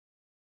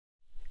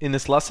In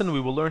this lesson,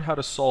 we will learn how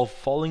to solve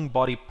falling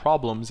body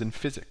problems in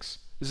physics.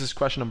 This is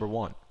question number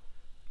 1.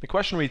 The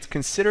question reads,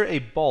 consider a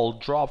ball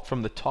dropped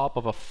from the top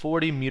of a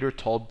 40-meter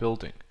tall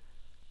building.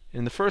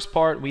 In the first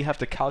part, we have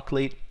to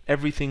calculate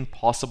everything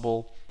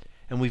possible,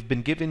 and we've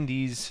been given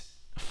these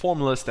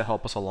formulas to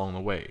help us along the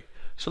way.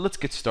 So let's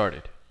get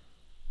started.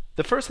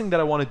 The first thing that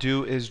I want to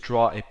do is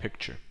draw a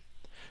picture.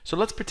 So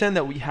let's pretend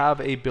that we have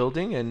a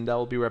building, and that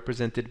will be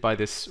represented by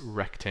this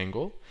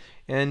rectangle.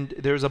 And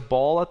there's a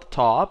ball at the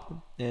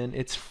top, and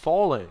it's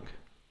falling.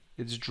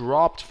 It's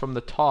dropped from the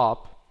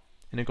top,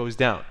 and it goes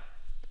down.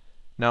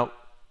 Now,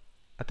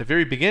 at the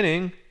very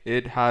beginning,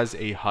 it has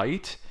a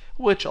height,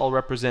 which I'll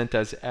represent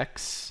as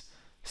x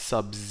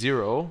sub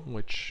 0,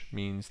 which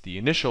means the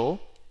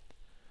initial,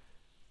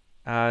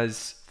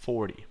 as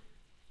 40.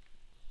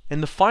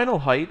 And the final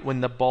height,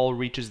 when the ball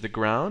reaches the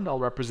ground, I'll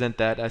represent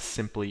that as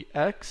simply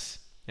x,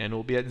 and it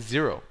will be at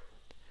 0.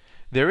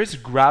 There is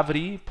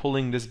gravity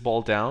pulling this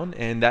ball down,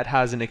 and that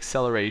has an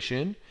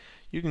acceleration.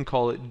 You can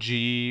call it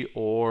g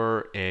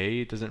or a,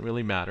 it doesn't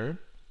really matter.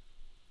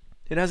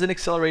 It has an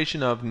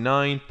acceleration of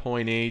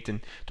 9.8,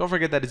 and don't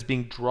forget that it's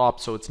being dropped,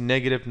 so it's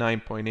negative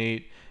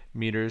 9.8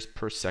 meters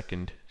per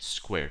second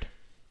squared.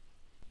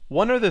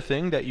 One other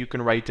thing that you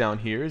can write down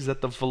here is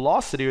that the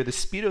velocity or the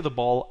speed of the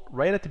ball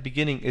right at the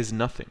beginning is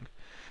nothing.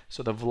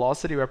 So the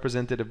velocity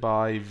represented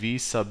by v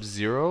sub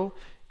 0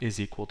 is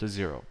equal to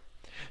 0.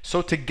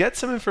 So to get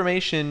some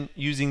information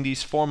using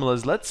these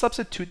formulas, let's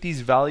substitute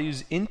these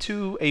values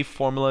into a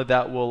formula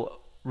that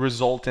will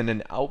result in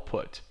an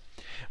output.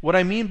 What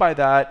I mean by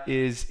that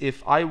is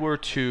if I were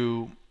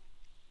to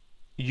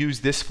use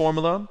this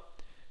formula,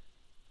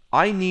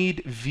 I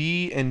need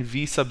v and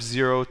v sub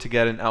 0 to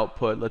get an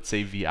output, let's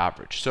say v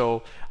average.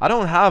 So I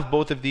don't have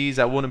both of these,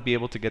 I wouldn't be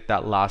able to get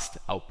that last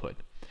output.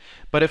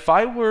 But if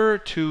I were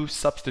to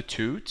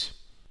substitute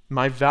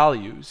my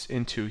values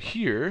into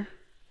here,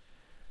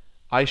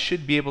 I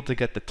should be able to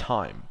get the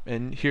time,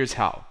 and here's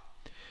how.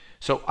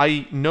 So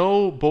I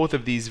know both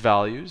of these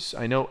values.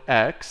 I know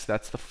x,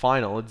 that's the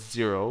final, it's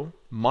 0,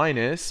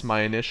 minus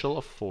my initial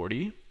of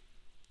 40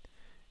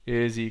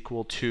 is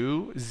equal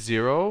to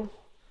 0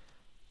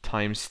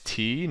 times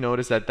t.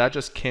 Notice that that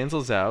just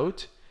cancels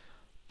out,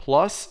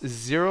 plus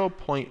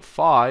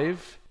 0.5.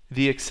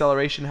 The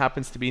acceleration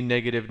happens to be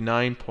negative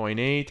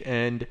 9.8,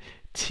 and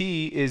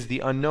t is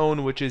the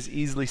unknown, which is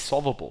easily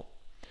solvable.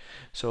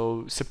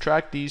 So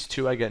subtract these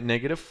two, I get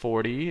negative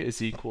 40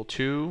 is equal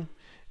to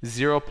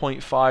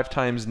 0.5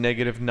 times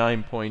negative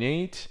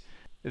 9.8.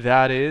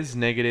 That is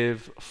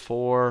negative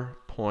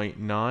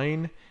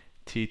 4.9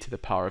 t to the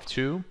power of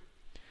 2.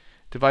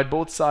 Divide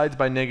both sides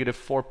by negative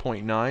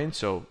 4.9,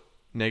 so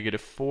negative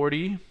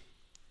 40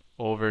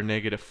 over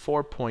negative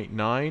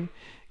 4.9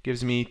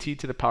 gives me t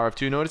to the power of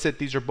 2. Notice that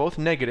these are both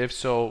negative,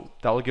 so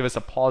that will give us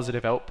a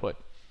positive output.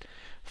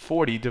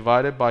 40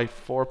 divided by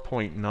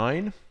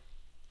 4.9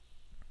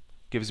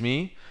 gives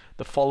me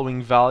the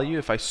following value.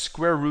 If I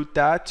square root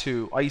that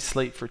to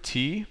isolate for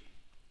t,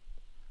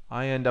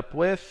 I end up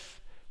with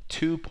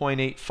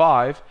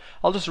 2.85.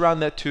 I'll just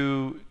round that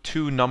to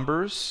two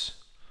numbers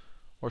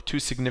or two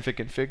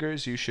significant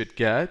figures. You should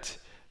get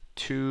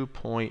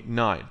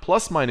 2.9,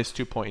 plus minus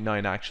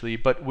 2.9 actually,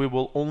 but we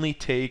will only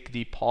take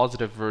the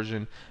positive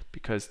version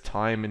because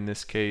time in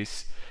this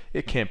case,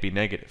 it can't be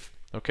negative.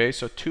 Okay,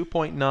 so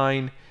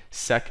 2.9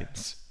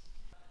 seconds.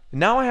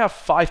 Now I have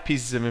 5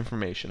 pieces of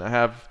information. I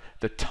have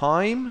the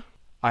time,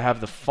 I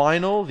have the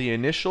final, the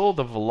initial,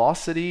 the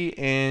velocity,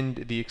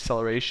 and the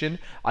acceleration.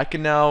 I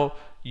can now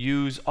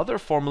use other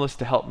formulas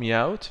to help me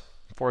out.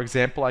 For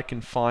example, I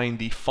can find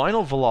the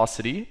final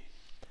velocity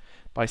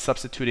by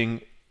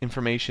substituting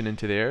information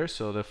into there.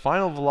 So the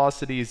final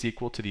velocity is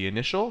equal to the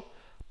initial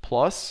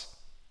plus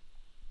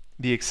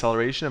the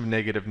acceleration of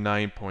negative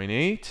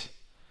 9.8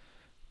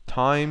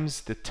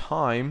 times the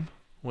time,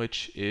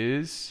 which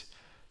is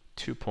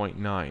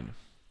 2.9.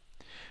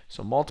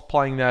 So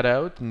multiplying that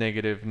out,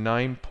 negative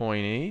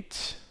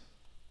 9.8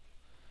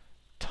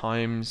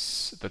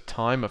 times the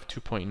time of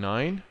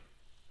 2.9,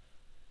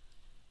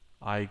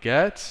 I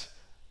get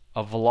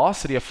a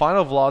velocity, a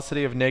final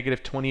velocity of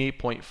negative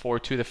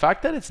 28.42. The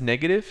fact that it's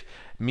negative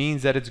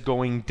means that it's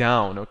going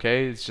down,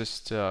 okay? It's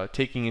just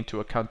taking into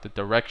account the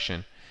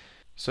direction.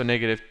 So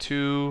negative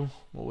 2,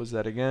 what was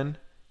that again?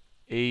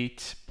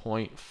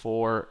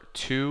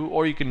 8.42,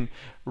 or you can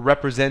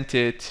represent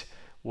it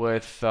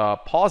with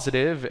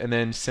positive and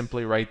then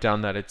simply write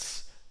down that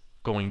it's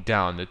going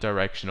down the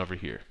direction over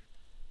here.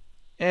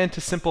 And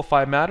to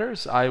simplify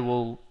matters, I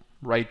will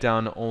write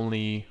down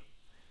only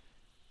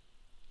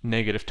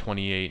negative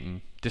 28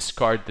 and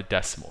discard the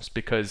decimals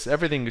because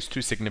everything is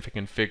two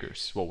significant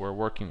figures, what we're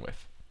working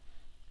with.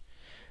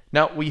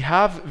 Now we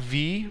have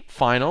v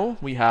final,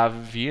 we have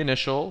v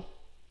initial,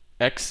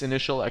 x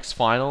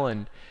final,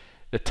 and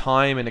the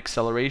time and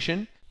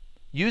acceleration.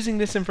 Using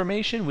this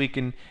information, we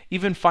can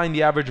even find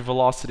the average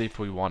velocity if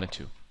we wanted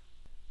to.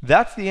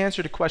 That's the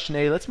answer to question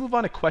A. Let's move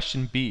on to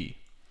question B.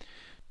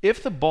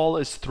 If the ball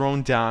is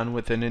thrown down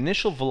with an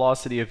initial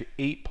velocity of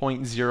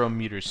 8.0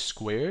 meters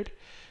squared,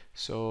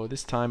 So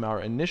this time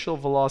our initial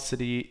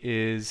velocity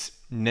is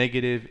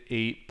negative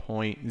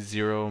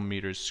 8.0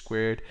 meters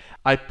squared.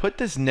 I put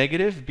this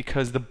negative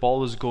because the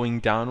ball is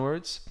going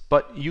downwards,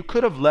 but you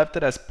could have left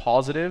it as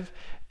positive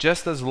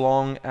just as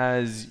long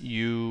as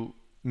you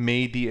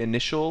made the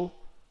initial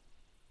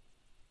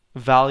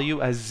value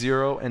as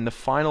 0 and the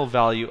final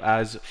value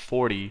as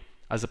 40,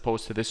 as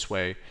opposed to this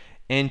way,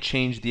 and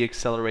change the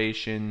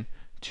acceleration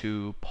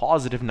to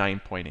positive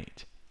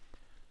 9.8.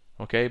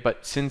 Okay,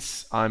 but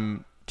since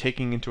I'm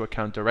taking into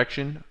account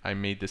direction, I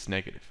made this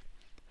negative.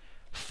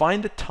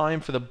 Find the time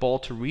for the ball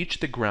to reach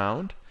the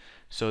ground.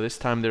 So this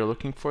time they're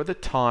looking for the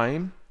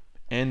time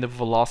and the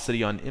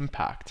velocity on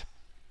impact.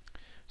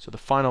 So the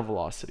final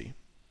velocity,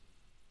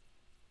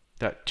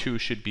 that 2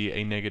 should be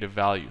a negative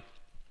value.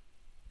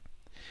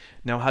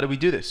 Now how do we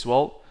do this?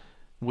 Well,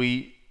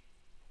 we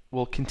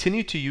will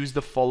continue to use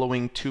the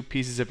following two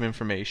pieces of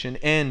information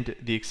and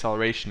the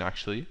acceleration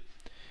actually.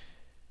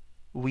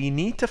 We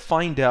need to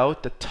find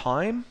out the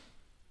time,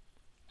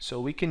 so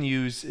we can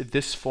use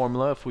this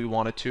formula if we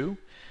wanted to.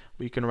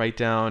 We can write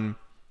down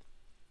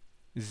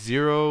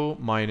 0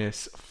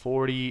 minus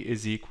 40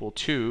 is equal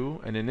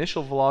to an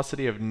initial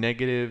velocity of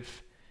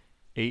negative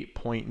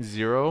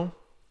 8.0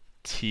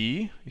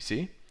 t, you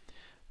see,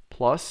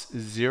 plus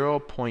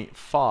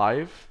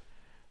 0.5.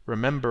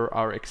 Remember,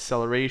 our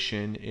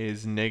acceleration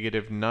is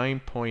negative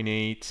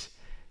 9.8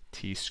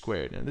 t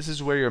squared. And this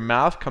is where your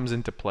math comes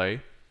into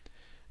play.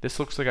 This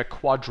looks like a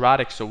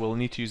quadratic, so we'll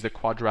need to use the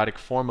quadratic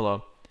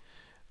formula.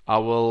 I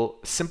will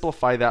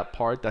simplify that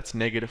part, that's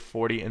negative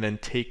 40, and then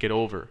take it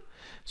over.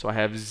 So I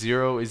have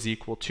 0 is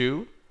equal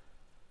to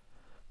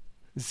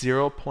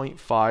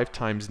 0.5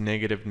 times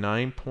negative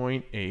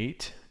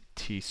 9.8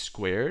 t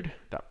squared,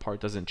 that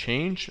part doesn't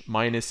change,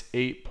 minus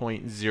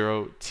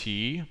 8.0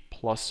 t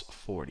plus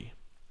 40.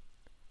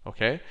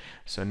 Okay,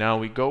 so now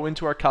we go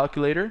into our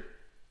calculator.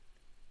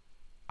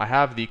 I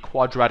have the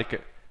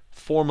quadratic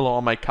formula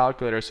on my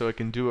calculator so it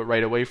can do it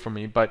right away for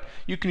me, but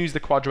you can use the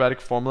quadratic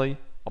formula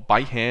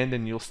by hand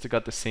and you'll still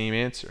get the same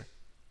answer.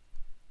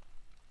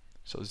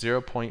 So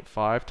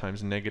 0.5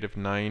 times negative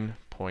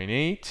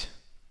 9.8,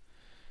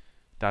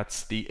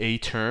 that's the a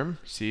term,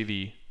 see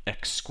the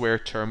x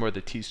squared term or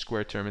the t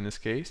squared term in this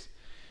case,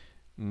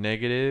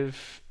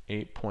 negative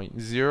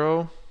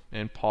 8.0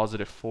 and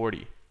positive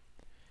 40.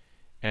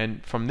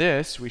 And from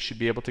this, we should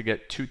be able to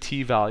get two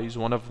t values.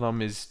 One of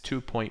them is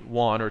 2.1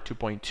 or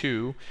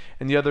 2.2,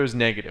 and the other is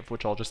negative,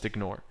 which I'll just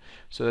ignore.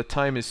 So the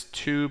time is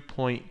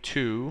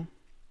 2.2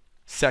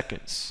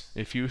 seconds.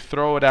 If you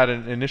throw it at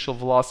an initial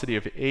velocity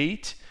of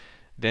 8,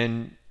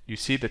 then you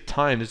see the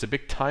time. There's a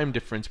big time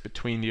difference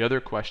between the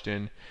other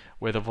question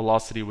where the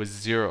velocity was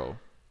 0,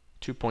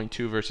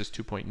 2.2 versus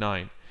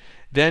 2.9.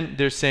 Then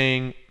they're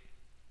saying,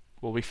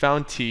 well, we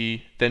found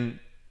t, then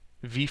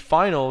v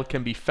final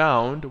can be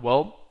found.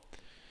 Well,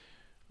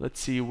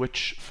 let's see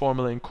which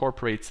formula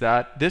incorporates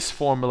that. This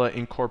formula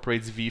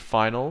incorporates v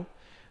final.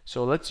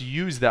 So let's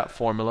use that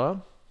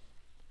formula.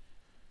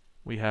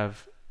 We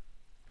have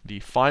the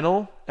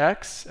final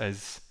x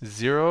as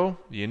 0,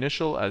 the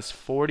initial as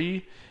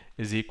 40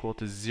 is equal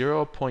to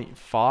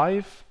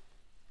 0.5.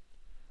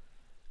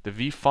 The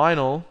v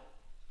final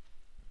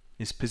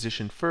is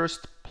position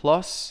first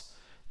plus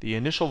the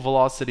initial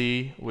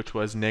velocity, which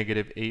was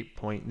negative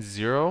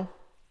 8.0.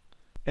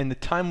 And the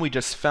time we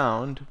just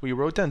found, we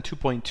wrote down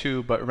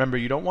 2.2, but remember,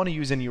 you don't want to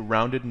use any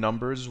rounded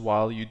numbers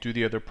while you do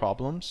the other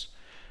problems.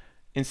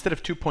 Instead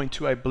of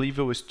 2.2, I believe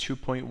it was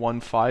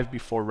 2.15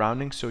 before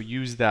rounding, so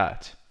use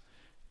that,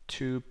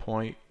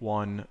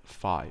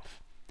 2.15.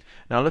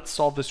 Now let's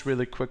solve this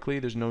really quickly.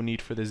 There's no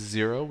need for this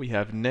 0. We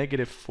have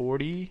negative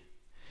 40,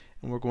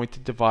 and we're going to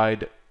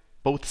divide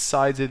both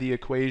sides of the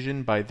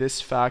equation by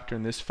this factor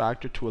and this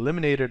factor to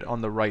eliminate it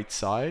on the right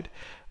side.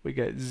 We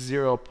get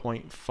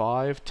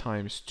 0.5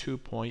 times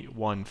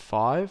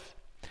 2.15.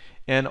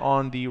 And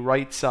on the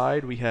right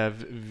side, we have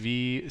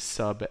v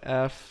sub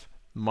f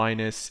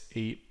minus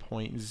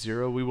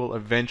 8.0. We will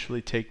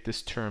eventually take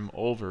this term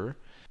over.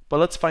 But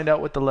let's find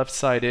out what the left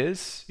side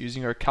is.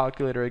 Using our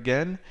calculator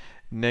again,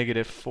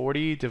 negative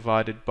 40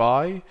 divided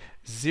by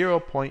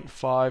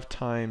 0.5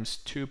 times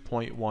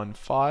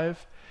 2.15.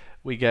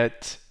 We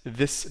get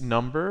this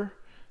number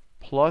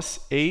plus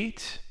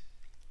 8.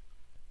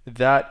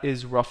 That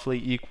is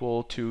roughly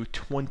equal to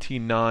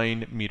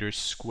 29 meters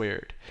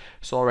squared.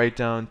 So I'll write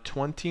down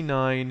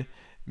 29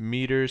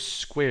 meters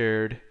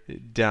squared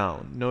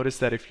down. Notice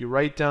that if you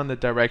write down the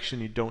direction,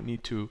 you don't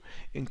need to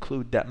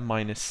include that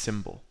minus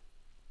symbol.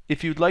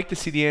 If you'd like to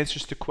see the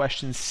answers to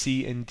questions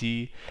C and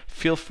D,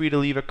 feel free to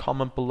leave a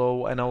comment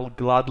below and I will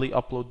gladly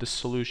upload the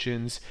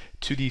solutions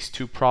to these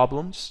two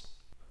problems.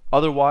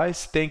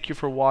 Otherwise, thank you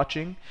for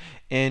watching,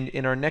 and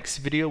in our next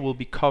video we'll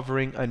be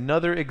covering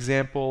another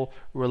example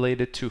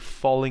related to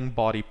falling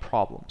body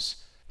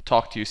problems.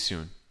 Talk to you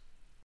soon.